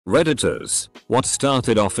Redditors, what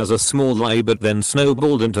started off as a small lie but then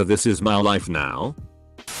snowballed into this is my life now?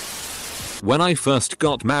 When I first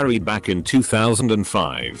got married back in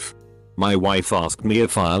 2005, my wife asked me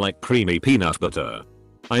if I like creamy peanut butter.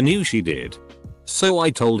 I knew she did. So I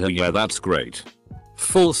told her yeah, that's great.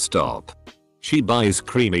 Full stop. She buys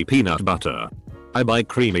creamy peanut butter. I buy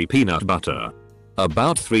creamy peanut butter.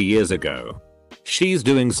 About 3 years ago, she's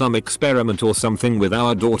doing some experiment or something with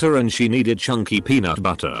our daughter and she needed chunky peanut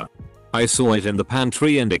butter. I saw it in the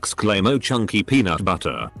pantry and exclaim, oh, chunky peanut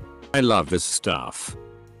butter. I love this stuff.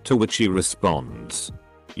 To which she responds,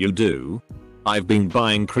 you do? I've been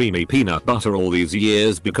buying creamy peanut butter all these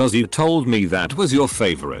years because you told me that was your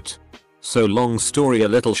favorite. So long story a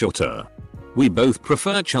little shorter. We both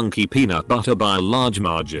prefer chunky peanut butter by a large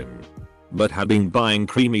margin, but had been buying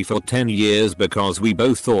creamy for 10 years because we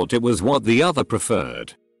both thought it was what the other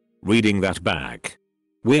preferred. Reading that back,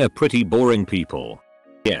 we're pretty boring people.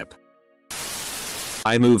 Yep.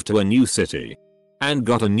 I moved to a new city and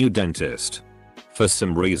got a new dentist. For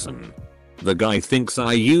some reason, the guy thinks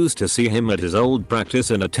I used to see him at his old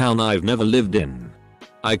practice in a town I've never lived in.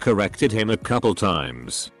 I corrected him a couple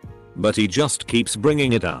times, but he just keeps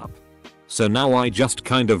bringing it up. So now I just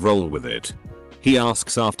kind of roll with it. He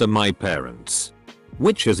asks after my parents,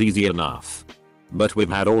 which is easy enough. But we've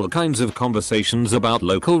had all kinds of conversations about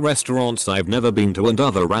local restaurants I've never been to and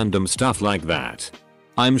other random stuff like that.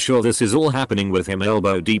 I'm sure this is all happening with him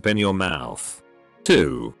elbow deep in your mouth.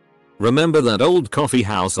 2. Remember that old coffee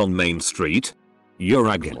house on Main Street? You're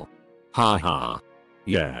agile. Haha.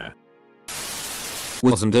 Yeah.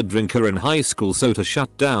 Wasn't a drinker in high school, so to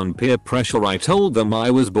shut down peer pressure I told them I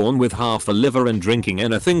was born with half a liver and drinking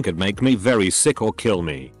anything could make me very sick or kill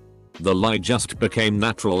me. The lie just became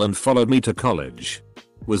natural and followed me to college.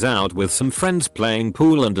 Was out with some friends playing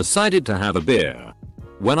pool and decided to have a beer.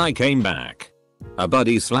 When I came back, a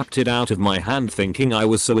buddy slapped it out of my hand thinking I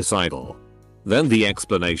was suicidal. Then the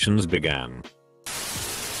explanations began.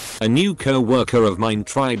 A new co-worker of mine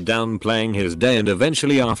tried downplaying his day and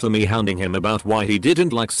eventually, after me hounding him about why he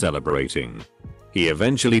didn't like celebrating, he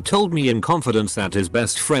eventually told me in confidence that his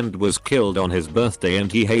best friend was killed on his birthday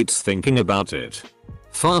and he hates thinking about it.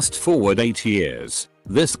 Fast forward 8 years,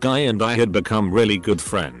 this guy and I had become really good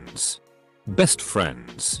friends. Best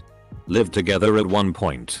friends. Lived together at one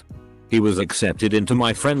point. He was accepted into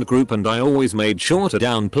my friend group and I always made sure to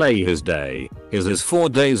downplay his day. His is 4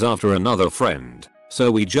 days after another friend. So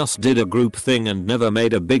we just did a group thing and never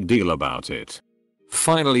made a big deal about it.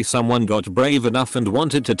 Finally someone got brave enough and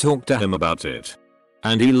wanted to talk to him about it.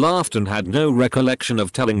 And he laughed and had no recollection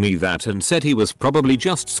of telling me that and said he was probably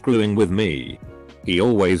just screwing with me. He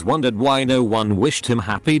always wondered why no one wished him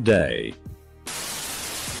happy day.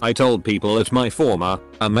 I told people at my former,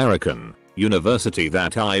 American, university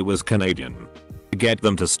that I was Canadian. Get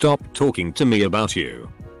them to stop talking to me about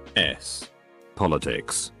U.S.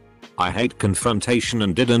 politics. I hate confrontation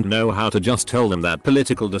and didn't know how to just tell them that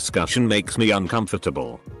political discussion makes me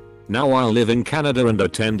uncomfortable. Now I'll live in Canada and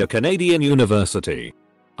attend a Canadian university.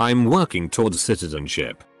 I'm working towards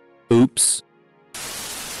citizenship. Oops.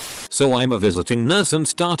 So I'm a visiting nurse and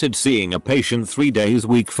started seeing a patient 3 days a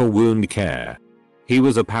week for wound care. He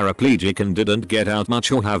was a paraplegic and didn't get out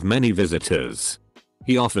much or have many visitors.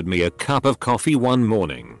 He offered me a cup of coffee one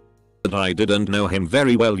morning. But I didn't know him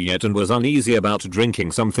very well yet and was uneasy about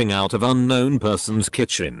drinking something out of unknown person's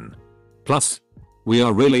kitchen. Plus, we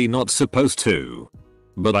are really not supposed to.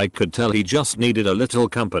 But I could tell he just needed a little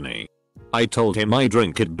company. I told him I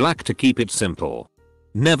drink it black to keep it simple.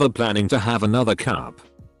 Never planning to have another cup.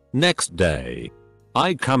 Next day,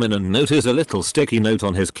 I come in and notice a little sticky note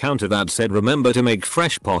on his counter that said, remember to make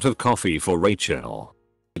fresh pot of coffee for Rachel.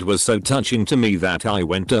 It was so touching to me that I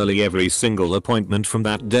went early every single appointment from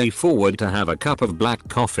that day forward to have a cup of black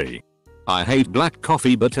coffee. I hate black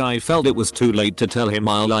coffee, but I felt it was too late to tell him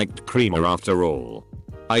I liked creamer after all.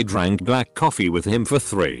 I drank black coffee with him for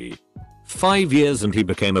 5 years and he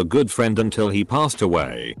became a good friend until he passed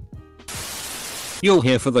away. You're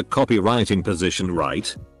here for the copywriting position,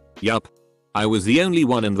 right? Yup. I was the only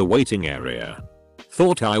one in the waiting area.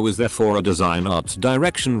 Thought I was there for a design arts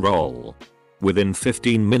direction role. Within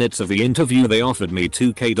 15 minutes of the interview they offered me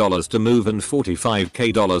 $2,000 to move and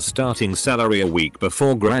 $45,000 starting salary a week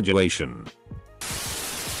before graduation.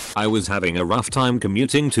 I was having a rough time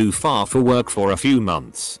commuting too far for work for a few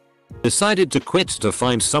months. Decided to quit to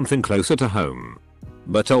find something closer to home.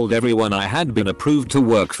 But told everyone I had been approved to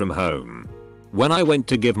work from home. When I went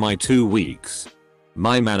to give my 2 weeks,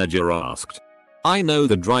 my manager asked, I know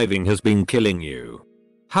the driving has been killing you.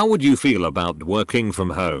 How would you feel about working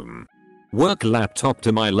from home? Work laptop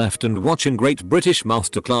to my left and watching Great British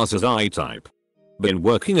Masterclass as I type. Been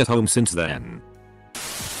working at home since then.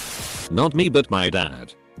 Not me but my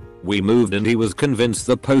dad. We moved and he was convinced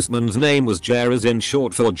the postman's name was Jer, as in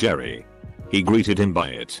short for Jerry. He greeted him by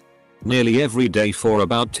it nearly every day for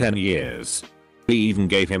about 10 years. He even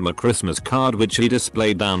gave him a Christmas card which he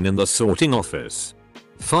displayed down in the sorting office.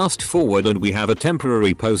 Fast forward and we have a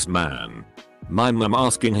temporary postman. My mum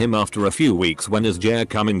asking him after a few weeks, when is Jer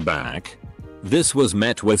coming back? This was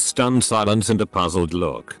met with stunned silence and a puzzled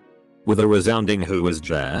look. With a resounding "Who is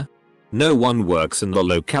Jer? No one works in the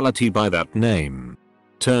locality by that name."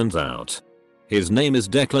 Turns out his name is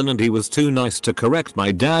Declan and he was too nice to correct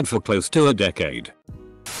my dad for close to a decade.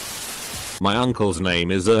 My uncle's name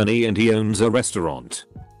is Ernie and he owns a restaurant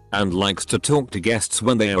and likes to talk to guests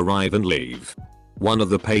when they arrive and leave. One of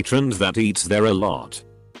the patrons that eats there a lot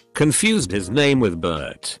confused his name with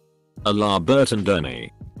Bert. A la Bert and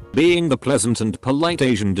Ernie. Being the pleasant and polite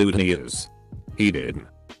Asian dude he is, he didn't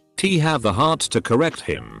have the heart to correct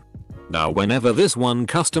him. Now whenever this one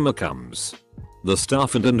customer comes, the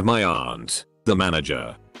staff and my aunt, the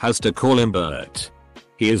manager, has to call him Bert.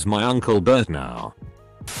 He is my Uncle Bert now.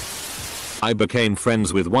 I became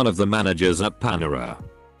friends with one of the managers at Panera.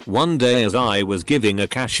 One day as I was giving a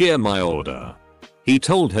cashier my order, he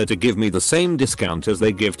told her to give me the same discount as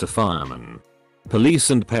they give to firemen,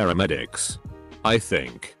 police and paramedics. I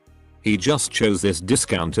think he just chose this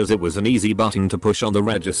discount as it was an easy button to push on the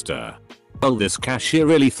register. Well, this cashier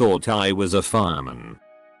really thought I was a fireman.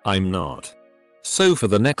 I'm not. So for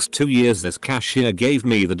the next 2 years this cashier gave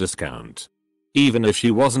me the discount. Even if she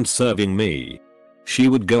wasn't serving me, she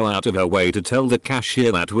would go out of her way to tell the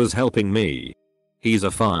cashier that was helping me. He's a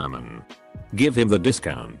fireman. Give him the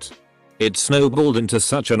discount. It snowballed into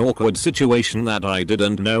such an awkward situation that I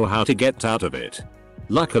didn't know how to get out of it.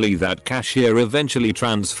 Luckily that cashier eventually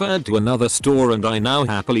transferred to another store and I now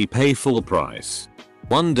happily pay full price.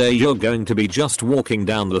 One day you're going to be just walking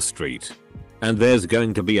down the street and there's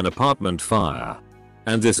going to be an apartment fire.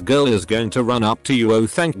 And this girl is going to run up to you. "Oh,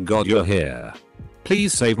 thank God you're here.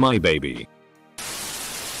 Please save my baby."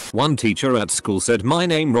 One teacher at school said my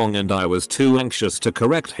name wrong and I was too anxious to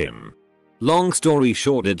correct him. Long story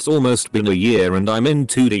short, it's almost been a year and I'm in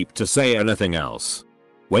too deep to say anything else.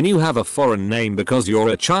 When you have a foreign name because you're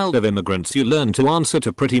a child of immigrants, you learn to answer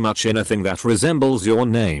to pretty much anything that resembles your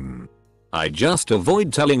name. I just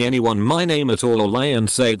avoid telling anyone my name at all or lie and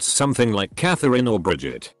say it's something like Catherine or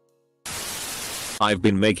Bridget. I've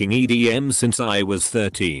been making EDM since I was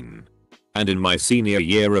 13. And in my senior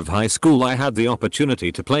year of high school I had the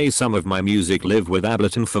opportunity to play some of my music live with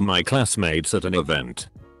Ableton for my classmates at an event.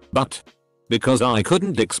 But because I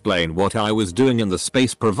couldn't explain what I was doing in the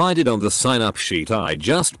space provided on the sign-up sheet, I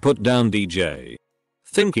just put down DJ,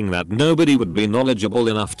 thinking that nobody would be knowledgeable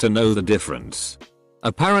enough to know the difference.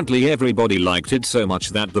 Apparently everybody liked it so much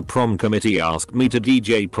that the prom committee asked me to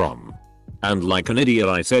DJ prom. And like an idiot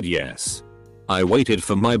I said yes. I waited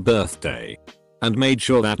for my birthday and made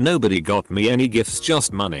sure that nobody got me any gifts,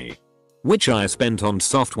 just money, which I spent on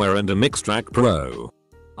software and a Mixtrack Pro.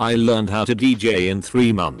 I learned how to DJ in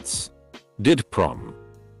 3 months. Did prom.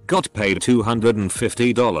 Got paid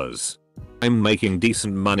 $250. I'm making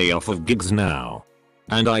decent money off of gigs now.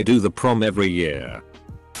 And I do the prom every year.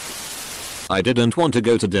 I didn't want to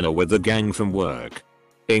go to dinner with the gang from work,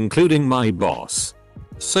 including my boss.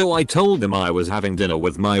 So I told them I was having dinner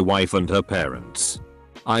with my wife and her parents.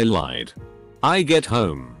 I lied. I get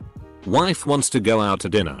home. Wife wants to go out to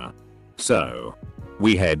dinner. So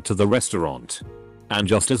we head to the restaurant. And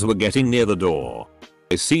just as we're getting near the door,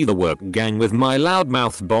 I see the work gang with my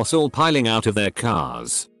loudmouth boss all piling out of their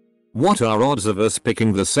cars. What are odds of us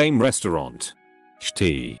picking the same restaurant?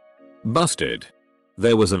 Shitty. Busted.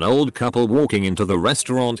 There was an old couple walking into the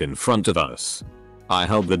restaurant in front of us. I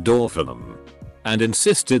held the door for them and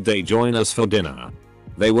insisted they join us for dinner.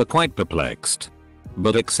 They were quite perplexed,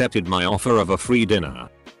 but accepted my offer of a free dinner.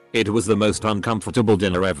 It was the most uncomfortable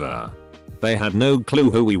dinner ever. They had no clue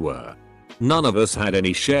who we were. None of us had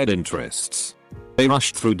any shared interests. They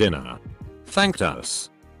rushed through dinner, thanked us,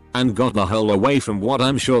 and got the hell away from what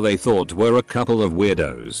I'm sure they thought were a couple of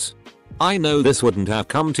weirdos. I know this wouldn't have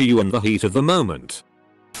come to you in the heat of the moment.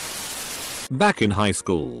 Back in high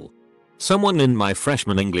school, someone in my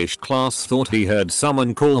freshman English class thought he heard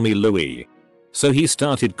someone call me Louis. So he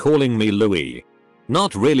started calling me Louis.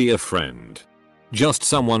 Not really a friend, just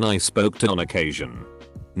someone I spoke to on occasion.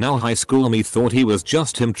 Now high school me thought he was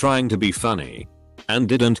just him trying to be funny and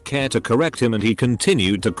didn't care to correct him, and he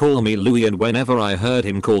continued to call me Louis, and whenever I heard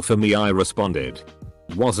him call for me I responded.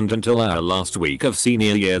 It wasn't until our last week of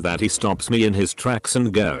senior year that he stops me in his tracks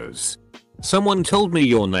and goes, "Someone told me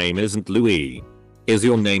your name isn't Louis. Is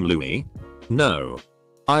your name Louis?" "No."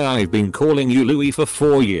 I've been calling you Louis for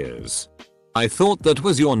 4 years. I thought that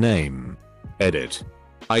was your name. Edit.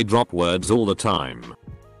 I drop words all the time.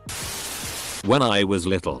 When I was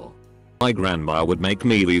little, my grandma would make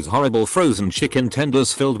me these horrible frozen chicken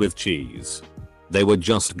tenders filled with cheese. They were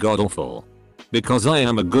just god awful. Because I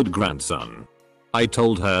am a good grandson, I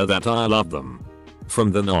told her that I loved them.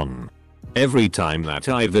 From then on, every time that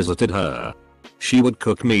I visited her, she would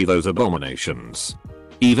cook me those abominations.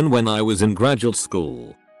 Even when I was in graduate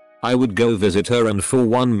school, I would go visit her, and for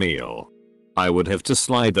one meal, I would have to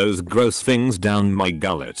slide those gross things down my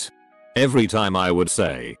gullet. Every time I would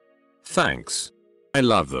say, "Thanks. I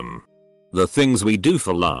love them." The things we do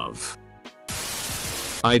for love.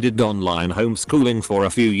 I did online homeschooling for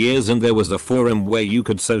a few years, and there was a forum where you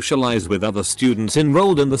could socialize with other students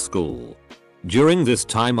enrolled in the school. During this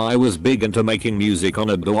time I was big into making music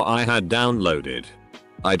on a DAW I had downloaded.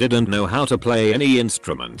 I didn't know how to play any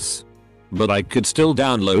instruments, but I could still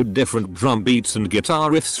download different drum beats and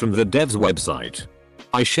guitar riffs from the dev's website.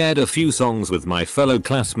 I shared a few songs with my fellow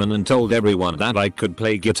classmen and told everyone that I could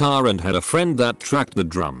play guitar, and had a friend that tracked the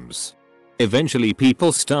drums. Eventually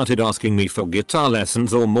people started asking me for guitar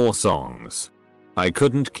lessons or more songs. I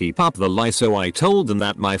couldn't keep up the lie, so I told them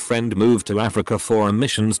that my friend moved to Africa for a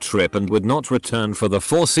missions trip and would not return for the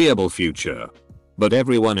foreseeable future. But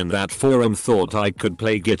everyone in that forum thought I could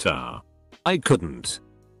play guitar. I couldn't.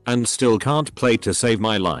 And still can't play to save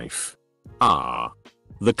my life.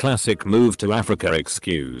 The classic move to Africa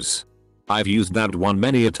excuse. I've used that one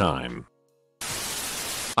many a time.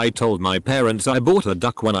 I told my parents I bought a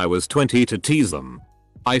duck when I was 20 to tease them.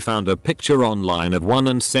 I found a picture online of one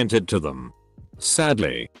and sent it to them.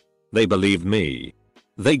 Sadly, they believed me.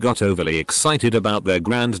 They got overly excited about their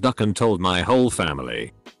grand duck and told my whole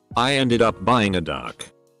family. I ended up buying a duck.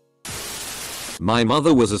 My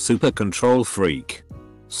mother was a super control freak.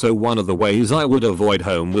 So one of the ways I would avoid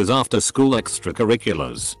home was after school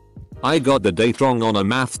extracurriculars. I got the date wrong on a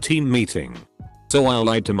math team meeting, so I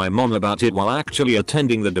lied to my mom about it while actually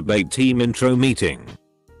attending the debate team intro meeting.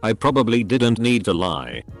 I probably didn't need to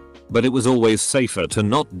lie, but it was always safer to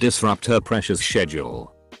not disrupt her precious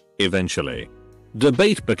schedule. Eventually,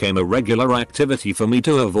 debate became a regular activity for me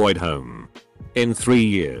to avoid home. In 3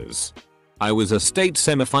 years, I was a state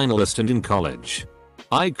semifinalist, and in college,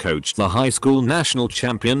 I coached the high school national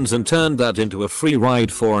champions and turned that into a free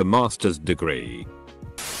ride for a master's degree.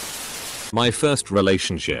 My first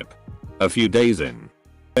relationship. A few days in.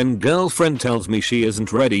 Then girlfriend tells me she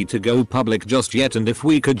isn't ready to go public just yet, and if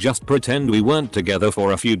we could just pretend we weren't together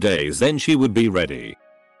for a few days then she would be ready.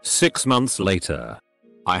 6 months later.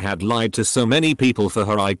 I had lied to so many people for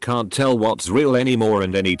her I can't tell what's real anymore,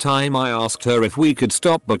 and anytime I asked her if we could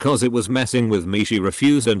stop because it was messing with me she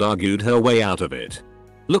refused and argued her way out of it.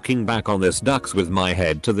 Looking back on this ducks with my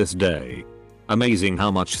head to this day. Amazing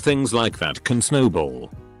how much things like that can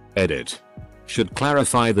snowball. Edit. Should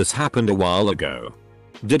clarify this happened a while ago.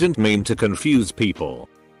 Didn't mean to confuse people.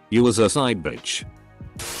 You was a side bitch.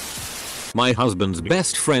 My husband's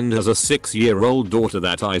best friend has a 6-year-old daughter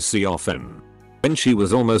that I see often. When she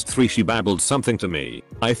was almost 3 she babbled something to me.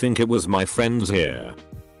 I think it was my friend's ear.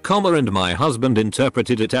 And my husband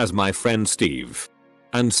interpreted it as my friend Steve.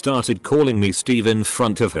 And started calling me Steve in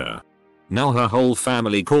front of her. Now her whole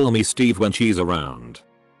family call me Steve when she's around.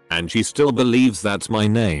 And she still believes that's my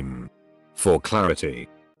name. For clarity,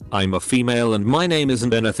 I'm a female and my name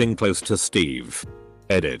isn't anything close to Steve.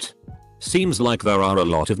 Edit. Seems like there are a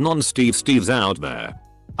lot of non-Steve Steves out there.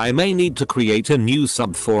 I may need to create a new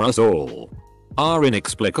sub for us all. R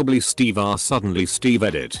inexplicably Steve, R suddenly Steve.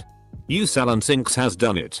 Edit. Usalansinks has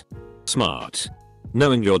done it. Smart.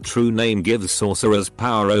 Knowing your true name gives sorcerers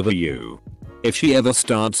power over you. If she ever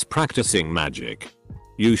starts practicing magic,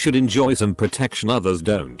 you should enjoy some protection others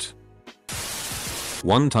don't.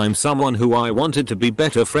 One time someone who I wanted to be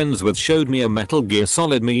better friends with showed me a Metal Gear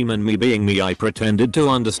Solid meme, and me being me I pretended to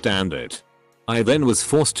understand it. I then was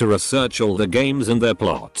forced to research all the games and their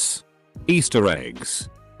plots, Easter eggs,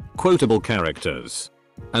 quotable characters,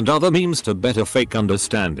 and other memes to better fake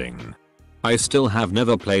understanding. I still have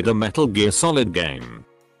never played a Metal Gear Solid game.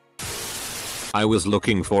 I was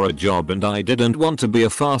looking for a job and I didn't want to be a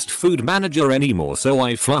fast food manager anymore, so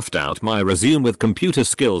I fluffed out my resume with computer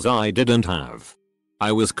skills I didn't have.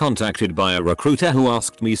 I was contacted by a recruiter who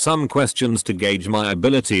asked me some questions to gauge my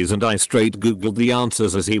abilities, and I straight googled the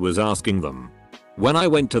answers as he was asking them. When I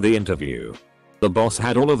went to the interview, the boss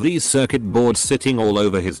had all of these circuit boards sitting all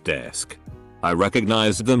over his desk. I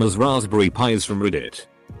recognized them as Raspberry Pis from Reddit.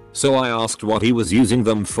 So I asked what he was using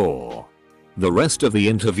them for. The rest of the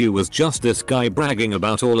interview was just this guy bragging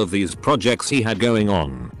about all of these projects he had going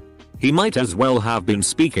on. He might as well have been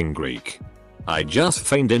speaking Greek. I just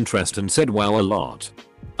feigned interest and said wow a lot.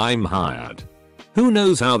 I'm hired. Who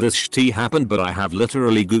knows how this shit happened, but I have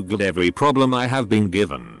literally googled every problem I have been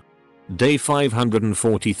given. Day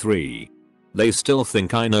 543. They still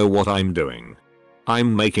think I know what I'm doing.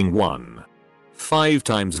 I'm making 5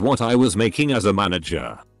 times what I was making as a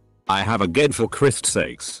manager. I have a ged for Christ's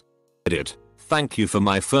sakes. Edit. Thank you for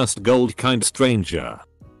my first gold kind stranger.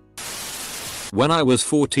 When I was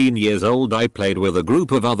 14 years old, I played with a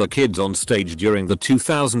group of other kids on stage during the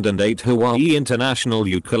 2008 Hawaii International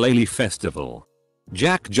Ukulele Festival.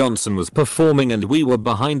 Jack Johnson was performing and we were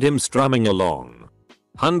behind him strumming along.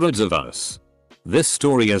 Hundreds of us. This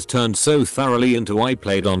story has turned so thoroughly into I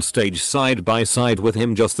played on stage side by side with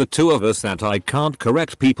him, just the two of us, that I can't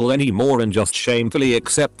correct people anymore and just shamefully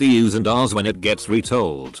accept the U's and R's when it gets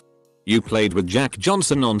retold. You played with Jack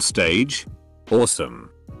Johnson on stage? Awesome.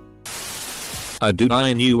 A dude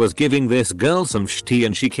I knew was giving this girl some shitty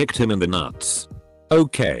and she kicked him in the nuts.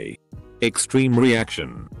 Okay. Extreme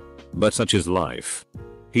reaction. But such is life.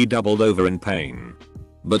 He doubled over in pain.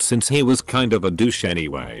 But since he was kind of a douche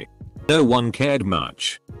anyway, no one cared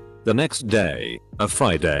much. The next day, a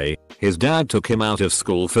Friday, his dad took him out of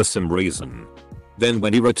school for some reason. Then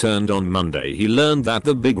when he returned on Monday, he learned that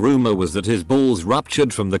the big rumor was that his balls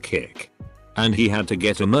ruptured from the kick. And he had to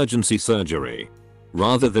get emergency surgery.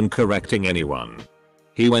 Rather than correcting anyone,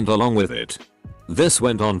 he went along with it. This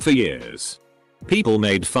went on for years. People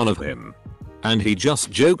made fun of him. And he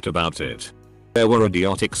just joked about it. There were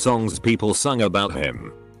idiotic songs people sung about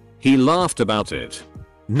him. He laughed about it.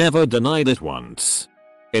 Never denied it once.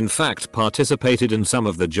 In fact, participated in some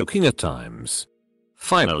of the joking at times.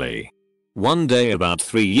 Finally, one day about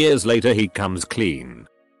 3 years later, he comes clean.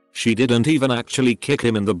 She didn't even actually kick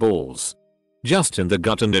him in the balls. Just in the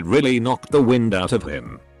gut, and it really knocked the wind out of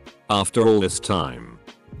him. After all this time,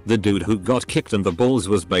 the dude who got kicked in the balls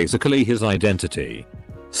was basically his identity.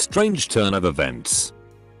 Strange turn of events.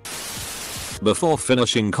 Before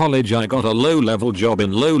finishing college, I got a low-level job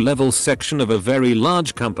in low-level section of a very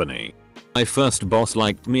large company. My first boss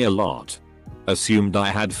liked me a lot. Assumed I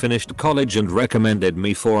had finished college and recommended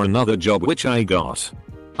me for another job, which I got.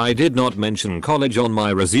 I did not mention college on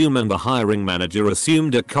my resume and the hiring manager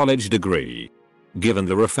assumed a college degree. Given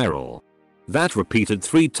the referral. That repeated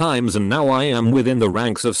 3 times and now I am within the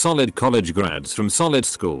ranks of solid college grads from solid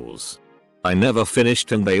schools. I never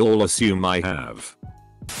finished and they all assume I have.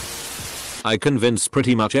 I convinced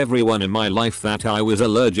pretty much everyone in my life that I was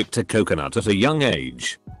allergic to coconut at a young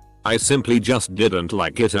age. I simply just didn't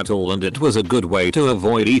like it at all and it was a good way to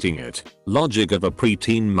avoid eating it. Logic of a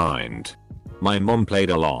preteen mind. My mom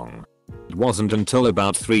played along. It wasn't until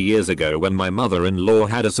about 3 years ago when my mother-in-law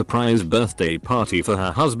had a surprise birthday party for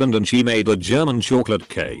her husband and she made a German chocolate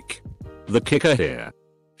cake. The kicker here.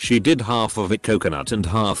 She did half of it coconut and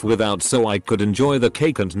half without so I could enjoy the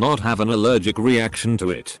cake and not have an allergic reaction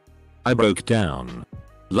to it. I broke down.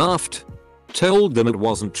 Laughed. Told them it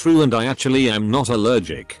wasn't true and I actually am not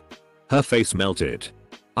allergic. Her face melted.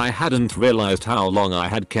 I hadn't realized how long I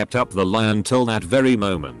had kept up the lie until that very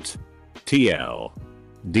moment. TL.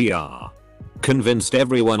 DR. Convinced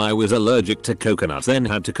everyone I was allergic to coconut, then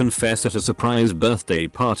had to confess at a surprise birthday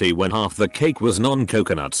party when half the cake was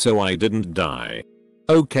non-coconut so I didn't die.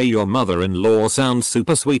 Okay, your mother-in-law sounds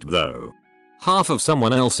super sweet though. Half of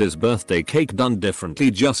someone else's birthday cake done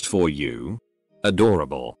differently just for you?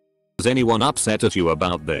 Adorable. Was anyone upset at you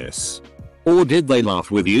about this? Or did they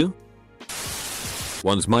laugh with you?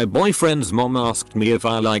 Once my boyfriend's mom asked me if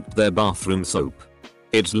I liked their bathroom soap.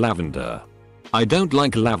 It's lavender. I don't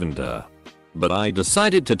like lavender. But I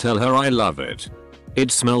decided to tell her I love it.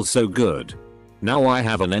 It smells so good. Now I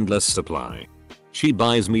have an endless supply. She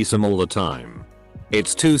buys me some all the time.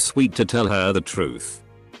 It's too sweet to tell her the truth.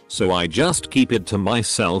 So I just keep it to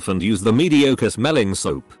myself and use the mediocre smelling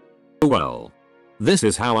soap. Well. This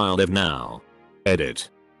is how I'll live now. Edit.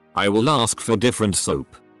 I will ask for different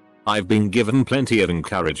soap. I've been given plenty of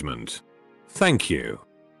encouragement. Thank you.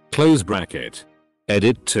 Close bracket.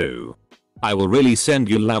 Edit 2. I will really send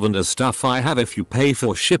you lavender stuff I have if you pay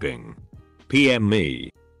for shipping. PM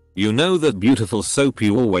me. You know that beautiful soap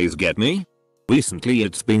you always get me? Recently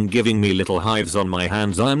it's been giving me little hives on my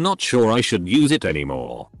hands. I'm not sure I should use it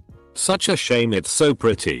anymore. Such a shame, it's so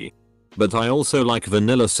pretty. But I also like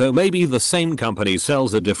vanilla, so maybe the same company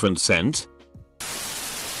sells a different scent?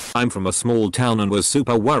 I'm from a small town and was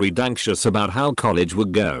super worried anxious about how college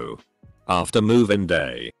would go. After move-in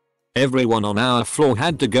day, everyone on our floor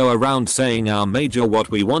had to go around saying our major, what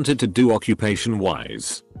we wanted to do occupation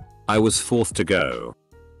wise. I was fourth to go.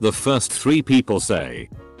 The first 3 people say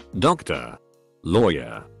doctor,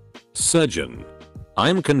 lawyer, surgeon.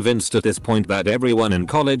 I'm convinced at this point that everyone in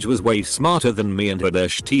college was way smarter than me and had their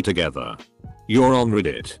shit together. You're on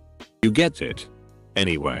Reddit. You get it.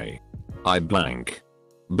 Anyway. I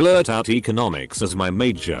blurt out economics as my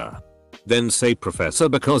major. Then say professor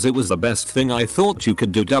because it was the best thing I thought you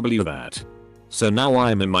could do that. So now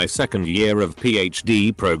I'm in my second year of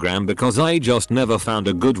PhD program because I just never found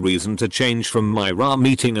a good reason to change from my raw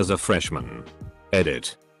meeting as a freshman.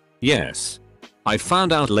 Edit. Yes. I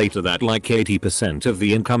found out later that like 80% of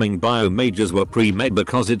the incoming bio majors were pre-med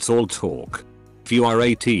because it's all talk. If you are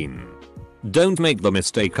 18, don't make the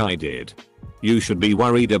mistake I did. You should be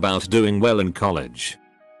worried about doing well in college.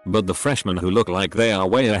 But the freshmen who look like they are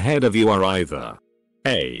way ahead of you are either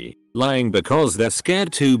A. Lying because they're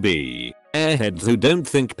scared to B. Airheads who don't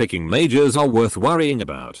think picking majors are worth worrying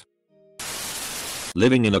about.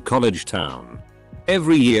 Living in a college town.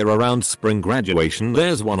 Every year around spring graduation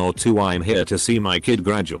there's one or two I'm here to see my kid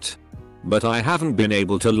graduate. But I haven't been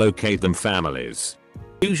able to locate them families.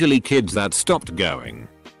 Usually kids that stopped going,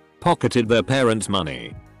 pocketed their parents'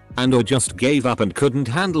 money, and or just gave up and couldn't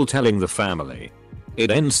handle telling the family.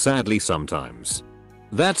 It ends sadly sometimes.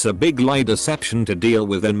 That's a big lie deception to deal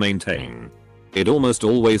with and maintain. It almost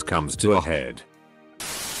always comes to a head.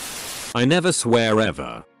 I never swear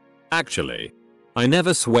ever. Actually, I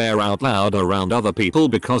never swear out loud around other people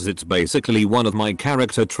because it's basically one of my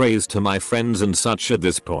character traits to my friends and such at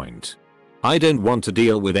this point. I don't want to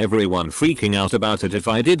deal with everyone freaking out about it if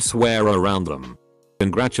I did swear around them.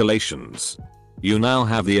 Congratulations. You now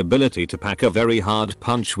have the ability to pack a very hard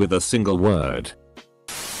punch with a single word.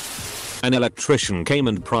 An electrician came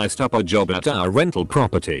and priced up a job at our rental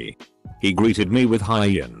property. He greeted me with "Hi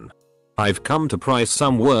Ian. I've come to price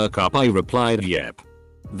some work up." I replied, "Yep.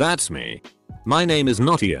 That's me. My name is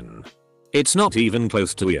not Ian. It's not even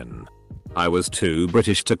close to Ian." I was too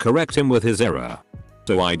British to correct him with his error.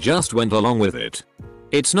 So I just went along with it.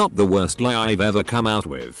 It's not the worst lie I've ever come out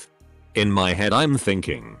with. In my head I'm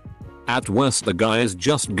thinking, at worst the guy is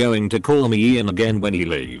just going to call me Ian again when he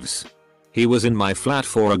leaves. He was in my flat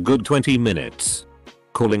for a good 20 minutes.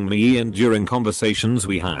 Calling me Ian during conversations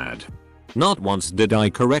we had. Not once did I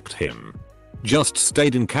correct him. Just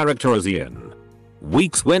stayed in character as Ian.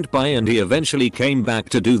 Weeks went by and he eventually came back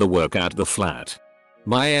to do the work at the flat.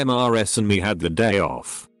 My MRS and me had the day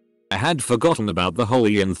off. I had forgotten about the whole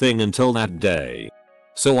Ian thing until that day.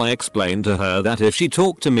 So I explained to her that if she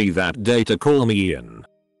talked to me that day to call me Ian,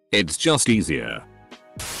 it's just easier.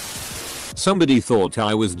 Somebody thought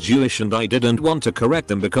I was Jewish and I didn't want to correct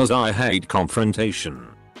them because I hate confrontation.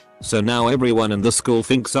 So now everyone in the school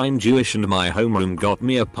thinks I'm Jewish and my homeroom got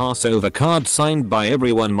me a Passover card signed by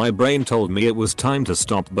everyone. My brain told me it was time to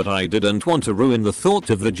stop, but I didn't want to ruin the thought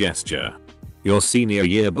of the gesture. Your senior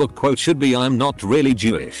yearbook quote should be, "I'm not really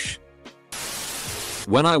Jewish."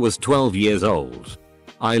 When I was 12 years old,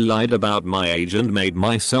 I lied about my age and made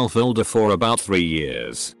myself older for about 3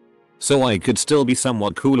 years. So I could still be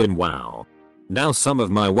somewhat cool in WoW. Now some of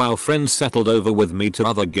my WoW friends settled over with me to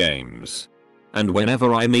other games. And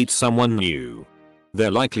whenever I meet someone new, they're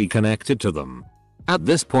likely connected to them. At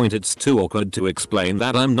this point it's too awkward to explain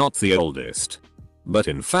that I'm not the oldest, but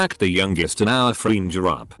in fact the youngest in our friend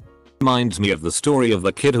group. Reminds me of the story of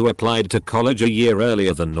the kid who applied to college a year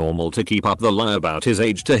earlier than normal to keep up the lie about his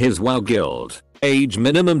age to his WoW guild, age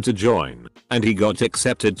minimum to join, and he got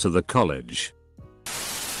accepted to the college.